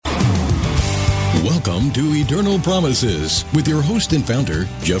Welcome to Eternal Promises with your host and founder,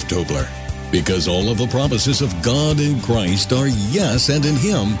 Jeff Tobler. Because all of the promises of God in Christ are yes, and in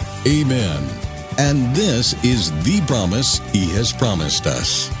Him, amen. And this is the promise He has promised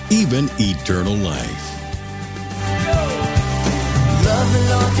us, even eternal life.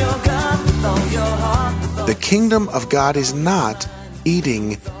 The kingdom of God is not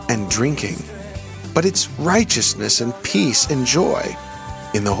eating and drinking, but it's righteousness and peace and joy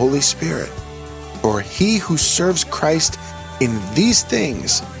in the Holy Spirit. For he who serves Christ in these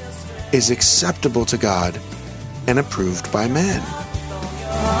things is acceptable to God and approved by men.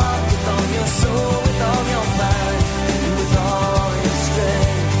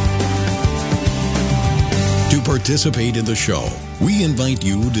 To participate in the show, we invite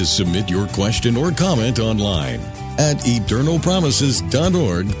you to submit your question or comment online at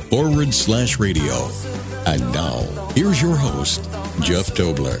eternalpromises.org/radio. And now, here's your host, Jeff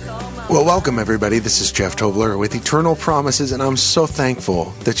Tobler. Well, welcome everybody. This is Jeff Tobler with Eternal Promises, and I'm so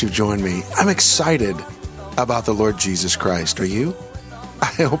thankful that you've joined me. I'm excited about the Lord Jesus Christ. Are you?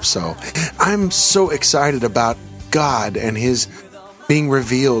 I hope so. I'm so excited about God and His being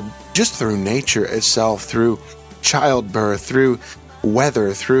revealed just through nature itself, through childbirth, through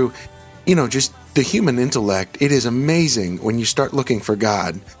weather, through, just the human intellect. It is amazing when you start looking for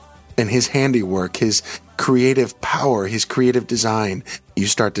God and His handiwork, His creative power, His creative design. You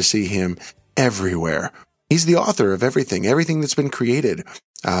start to see Him everywhere. He's the author of everything. Everything that's been created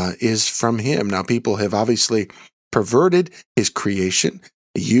is from Him. Now, people have obviously perverted His creation,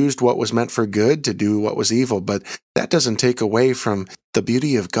 used what was meant for good to do what was evil, but that doesn't take away from the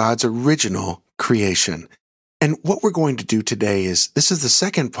beauty of God's original creation. And what we're going to do today this is the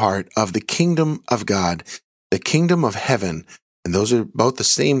second part of the kingdom of God, the kingdom of heaven. And those are both the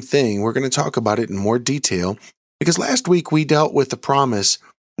same thing. We're going to talk about it in more detail because last week we dealt with the promise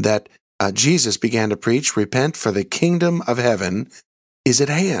that Jesus began to preach, repent, for the kingdom of heaven is at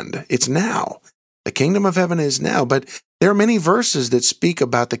hand. It's now. The kingdom of heaven is now. But there are many verses that speak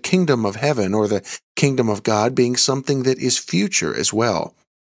about the kingdom of heaven or the kingdom of God being something that is future as well.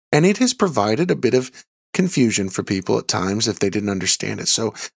 And it has provided a bit of confusion for people at times if they didn't understand it.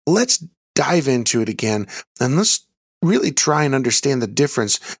 So let's dive into it again and let's really try and understand the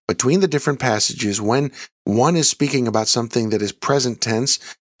difference between the different passages when one is speaking about something that is present tense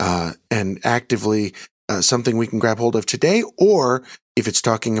and actively something we can grab hold of today, or if it's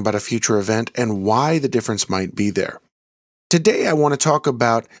talking about a future event and why the difference might be there. Today, I want to talk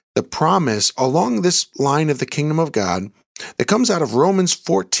about the promise along this line of the kingdom of God that comes out of Romans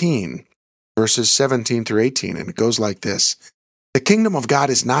 14, verses 17 through 18, and it goes like this. The kingdom of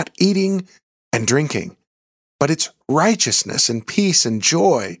God is not eating and drinking, but it's righteousness and peace and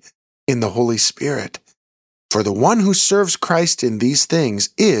joy in the Holy Spirit. For the one who serves Christ in these things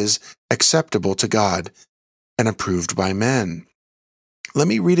is acceptable to God and approved by men. Let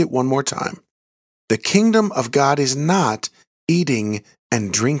me read it one more time. The kingdom of God is not eating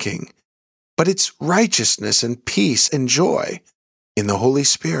and drinking, but it's righteousness and peace and joy in the Holy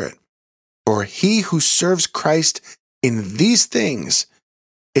Spirit. For he who serves Christ in these things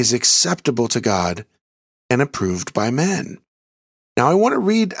is acceptable to God and approved by men. Now, I want to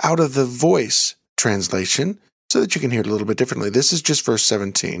read out of the Voice translation so that you can hear it a little bit differently. This is just verse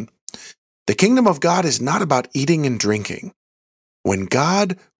 17. The kingdom of God is not about eating and drinking. When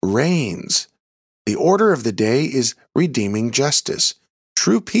God reigns, the order of the day is redeeming justice,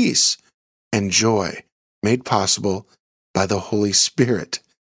 true peace, and joy made possible by the Holy Spirit.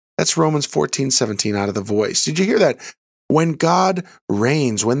 That's Romans 14:17 out of the Voice. Did you hear that? When God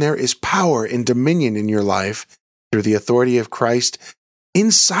reigns, when there is power and dominion in your life through the authority of Christ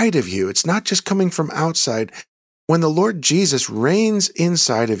inside of you, it's not just coming from outside. When the Lord Jesus reigns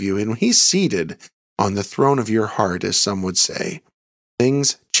inside of you and He's seated on the throne of your heart, as some would say,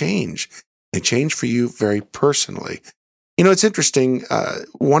 things change. They change for you very personally. It's interesting.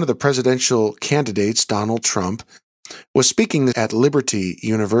 One of the presidential candidates, Donald Trump, was speaking at Liberty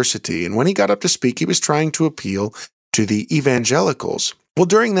University. And when he got up to speak, he was trying to appeal to the evangelicals. Well,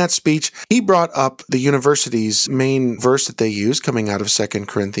 during that speech, he brought up the university's main verse that they use coming out of 2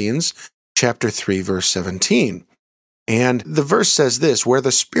 Corinthians chapter 3, verse 17. And the verse says this, where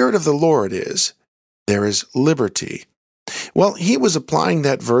the Spirit of the Lord is, there is liberty. Well, he was applying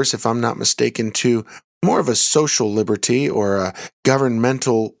that verse, if I'm not mistaken, to more of a social liberty or a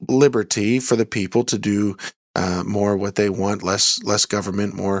governmental liberty for the people to do more what they want, less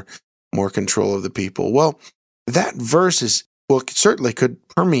government, more control of the people. Well, that verse certainly could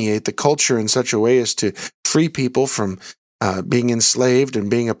permeate the culture in such a way as to free people from being enslaved and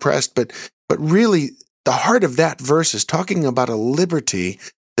being oppressed. But really, the heart of that verse is talking about a liberty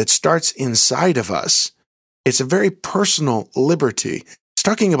that starts inside of us. It's a very personal liberty. It's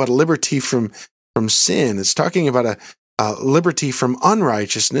talking about a liberty from sin. It's talking about a liberty from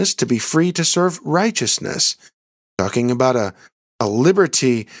unrighteousness to be free to serve righteousness. Talking about a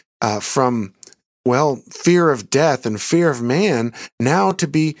liberty from, fear of death and fear of man, now to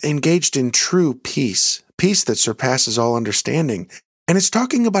be engaged in true peace, peace that surpasses all understanding. And it's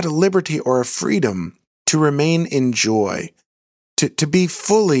talking about a liberty or a freedom to remain in joy, to be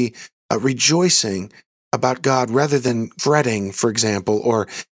fully rejoicing about God rather than fretting, for example, or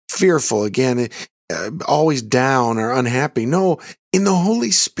fearful, again, always down or unhappy. No, in the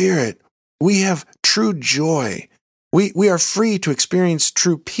Holy Spirit, we have true joy. We are free to experience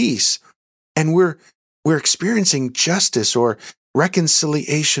true peace, and we're experiencing justice or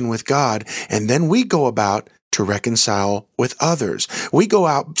reconciliation with God, and then we go about to reconcile with others. We go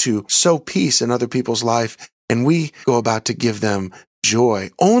out to sow peace in other people's life, and we go about to give them joy,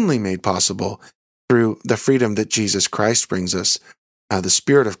 only made possible through the freedom that Jesus Christ brings us, the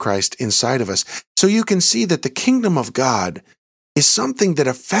Spirit of Christ inside of us. So you can see that the kingdom of God is something that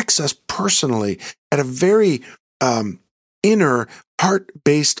affects us personally at a very inner,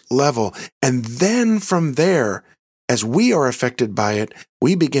 heart-based level. And then from there, as we are affected by it,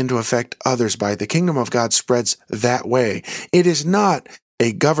 we begin to affect others by it. The kingdom of God spreads that way. It is not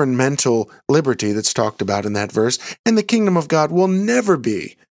a governmental liberty that's talked about in that verse, and the kingdom of God will never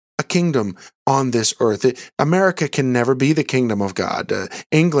be a kingdom on this earth. America can never be the kingdom of God.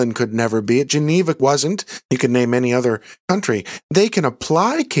 England could never be it. Geneva wasn't. You can name any other country. They can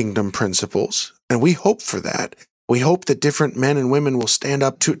apply kingdom principles, and we hope for that. We hope that different men and women will stand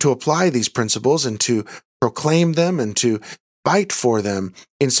up to apply these principles and to proclaim them and to fight for them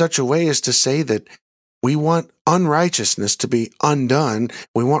in such a way as to say that we want unrighteousness to be undone.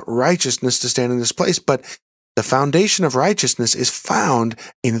 We want righteousness to stand in this place. But the foundation of righteousness is found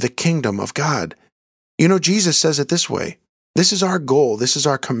in the kingdom of God. You know, Jesus says it this way. This is our goal. This is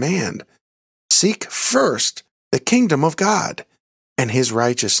our command. Seek first the kingdom of God and his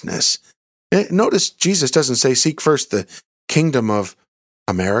righteousness. Notice Jesus doesn't say seek first the kingdom of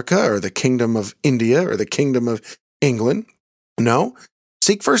America or the kingdom of India or the kingdom of England. No,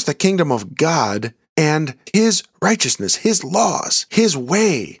 seek first the kingdom of God and his righteousness, his laws, his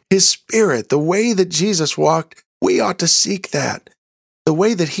way, his spirit, the way that Jesus walked. We ought to seek that. The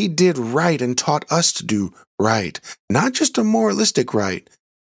way that he did right and taught us to do right. Not just a moralistic right,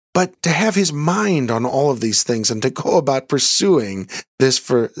 but to have his mind on all of these things and to go about pursuing this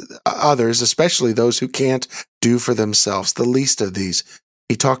for others, especially those who can't do for themselves, the least of these.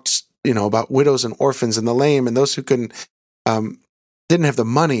 He talked, about widows and orphans and the lame and those who didn't have the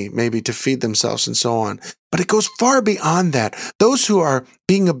money maybe to feed themselves and so on. But it goes far beyond that. Those who are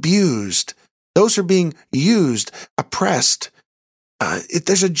being abused, those who are being used, oppressed,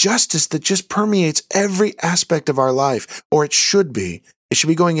 there's a justice that just permeates every aspect of our life, or it should be. It should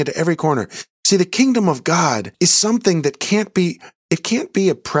be going into every corner. See, the kingdom of God is something that can't be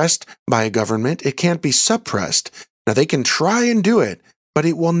oppressed by a government. It can't be suppressed. Now, they can try and do it, but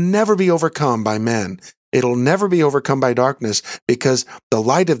it will never be overcome by men. It'll never be overcome by darkness, because the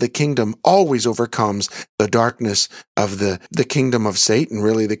light of the kingdom always overcomes the darkness of the kingdom of Satan,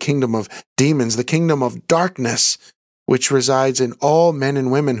 really the kingdom of demons, the kingdom of darkness, which resides in all men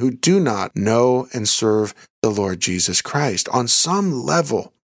and women who do not know and serve the Lord Jesus Christ. On some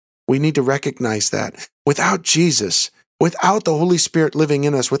level, we need to recognize that without Jesus, without the Holy Spirit living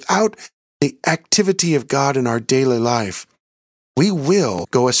in us, without the activity of God in our daily life, we will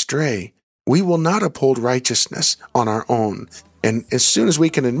go astray. We will not uphold righteousness on our own. And as soon as we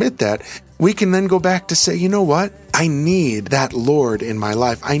can admit that, we can then go back to say, you know what? I need that Lord in my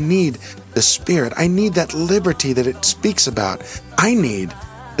life. I need the Spirit. I need that liberty that it speaks about. I need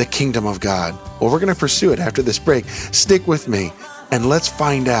the kingdom of God. Well, we're going to pursue it after this break. Stick with me, and let's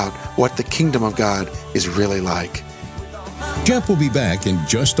find out what the kingdom of God is really like. Jeff will be back in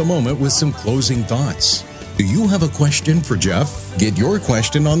just a moment with some closing thoughts. Do you have a question for Jeff? Get your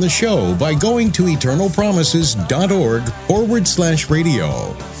question on the show by going to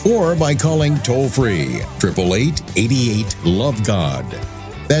eternalpromises.org/radio or by calling toll-free 888-88-LOVE-GOD.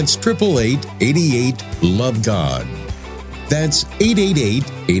 That's 888-88-LOVE-GOD. That's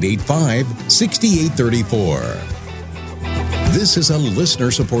 888-885-6834. This is a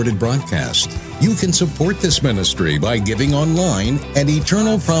listener-supported broadcast. You can support this ministry by giving online at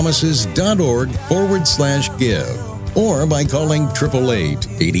eternalpromises.org/give or by calling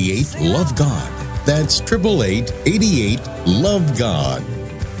 888-88-LOVE-GOD. That's 888-88-LOVE-GOD.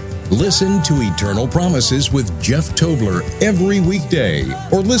 Listen to Eternal Promises with Jeff Tobler every weekday,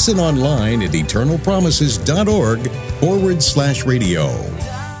 or listen online at eternalpromises.org/radio.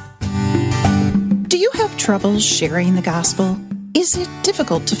 Do you have trouble sharing the gospel? Is it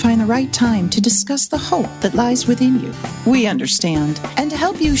difficult to find the right time to discuss the hope that lies within you? We understand. And to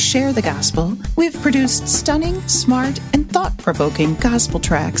help you share the gospel, we've produced stunning, smart, and thought-provoking gospel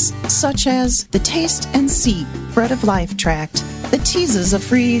tracts, such as the Taste and See Bread of Life tract, the Teases of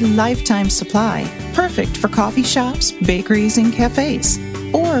Free Lifetime Supply, perfect for coffee shops, bakeries, and cafes.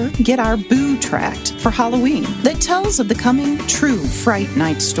 Or get our Boo tract for Halloween that tells of the coming true Fright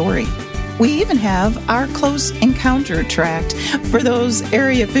Night story. We even have our Close Encounter tract for those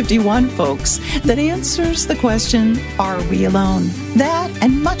Area 51 folks that answers the question, are we alone? That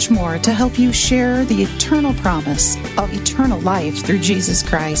and much more to help you share the eternal promise of eternal life through Jesus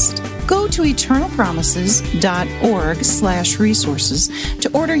Christ. Go to eternalpromises.org/resources to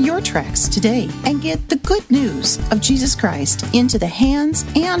order your tracts today and get the good news of Jesus Christ into the hands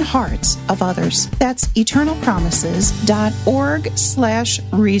and hearts of others. That's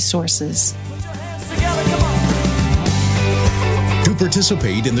eternalpromises.org/resources. To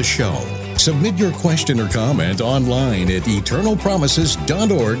participate in the show, submit your question or comment online at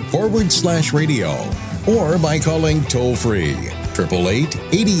eternalpromises.org/radio or by calling toll-free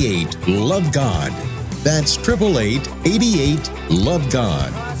 888-88-LOVE-GOD. That's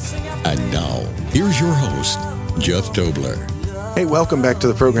 888-88-LOVE-GOD. And now, here's your host, Jeff Tobler. Hey, welcome back to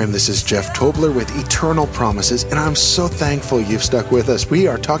the program. This is Jeff Tobler with Eternal Promises, and I'm so thankful you've stuck with us. We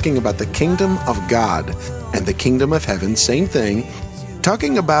are talking about the kingdom of God and the kingdom of heaven, same thing,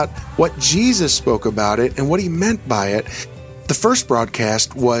 talking about what Jesus spoke about it and what he meant by it. The first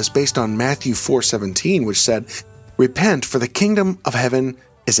broadcast was based on Matthew 4:17, which said, "Repent, for the kingdom of heaven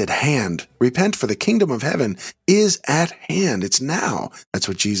is at hand." Repent, for the kingdom of heaven is at hand. It's now. That's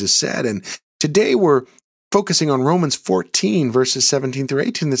what Jesus said. And today we're focusing on Romans 14, verses 17 through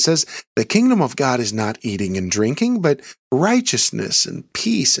 18, that says, "The kingdom of God is not eating and drinking, but righteousness and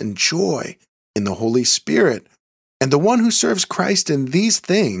peace and joy in the Holy Spirit. And the one who serves Christ in these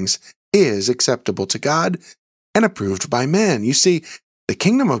things is acceptable to God and approved by men." You see, the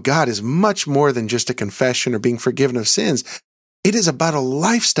kingdom of God is much more than just a confession or being forgiven of sins. It is about a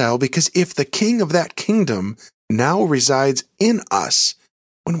lifestyle, because if the king of that kingdom now resides in us,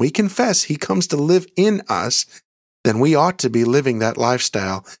 when we confess he comes to live in us, then we ought to be living that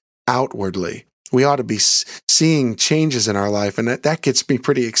lifestyle outwardly. We ought to be seeing changes in our life. And that gets me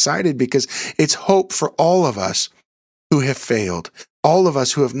pretty excited, because it's hope for all of us who have failed, all of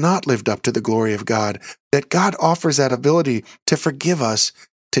us who have not lived up to the glory of God, that God offers that ability to forgive us,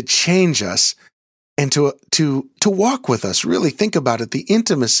 to change us, and to walk with us. Really think about it, the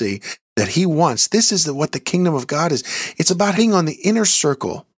intimacy that he wants. This is what the kingdom of God is. It's about being on the inner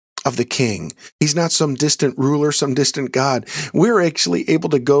circle of the king. He's not some distant ruler, some distant God. We're actually able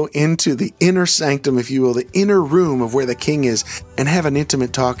to go into the inner sanctum, if you will, the inner room of where the king is, and have an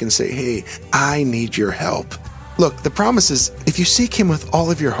intimate talk and say, "Hey, I need your help." Look, the promise is, if you seek him with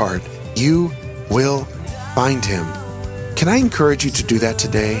all of your heart, you will find him. Can I encourage you to do that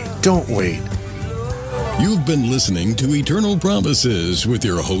today? Don't wait. You've been listening to Eternal Promises with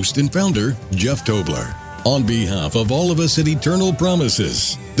your host and founder, Jeff Tobler. On behalf of all of us at Eternal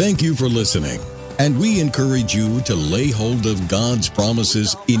Promises, thank you for listening. And we encourage you to lay hold of God's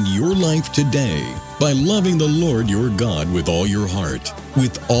promises in your life today by loving the Lord your God with all your heart,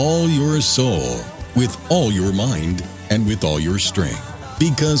 with all your soul, with all your mind, and with all your strength.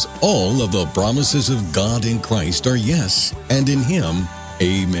 Because all of the promises of God in Christ are yes, and in him,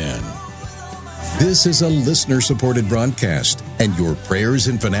 amen. This is a listener-supported broadcast, and your prayers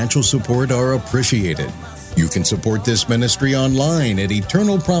and financial support are appreciated. You can support this ministry online at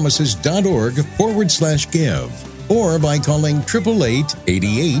eternalpromises.org/give or by calling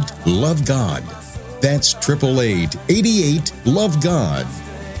 888-88-LOVE-GOD. That's 888-88-LOVE-GOD.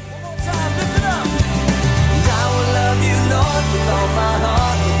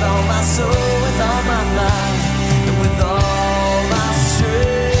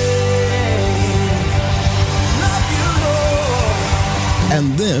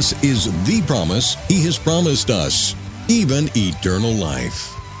 And this is the promise he has promised us, even eternal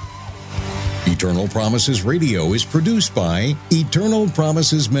life. Eternal Promises Radio is produced by Eternal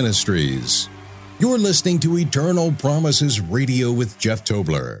Promises Ministries. You're listening to Eternal Promises Radio with Jeff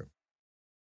Tobler.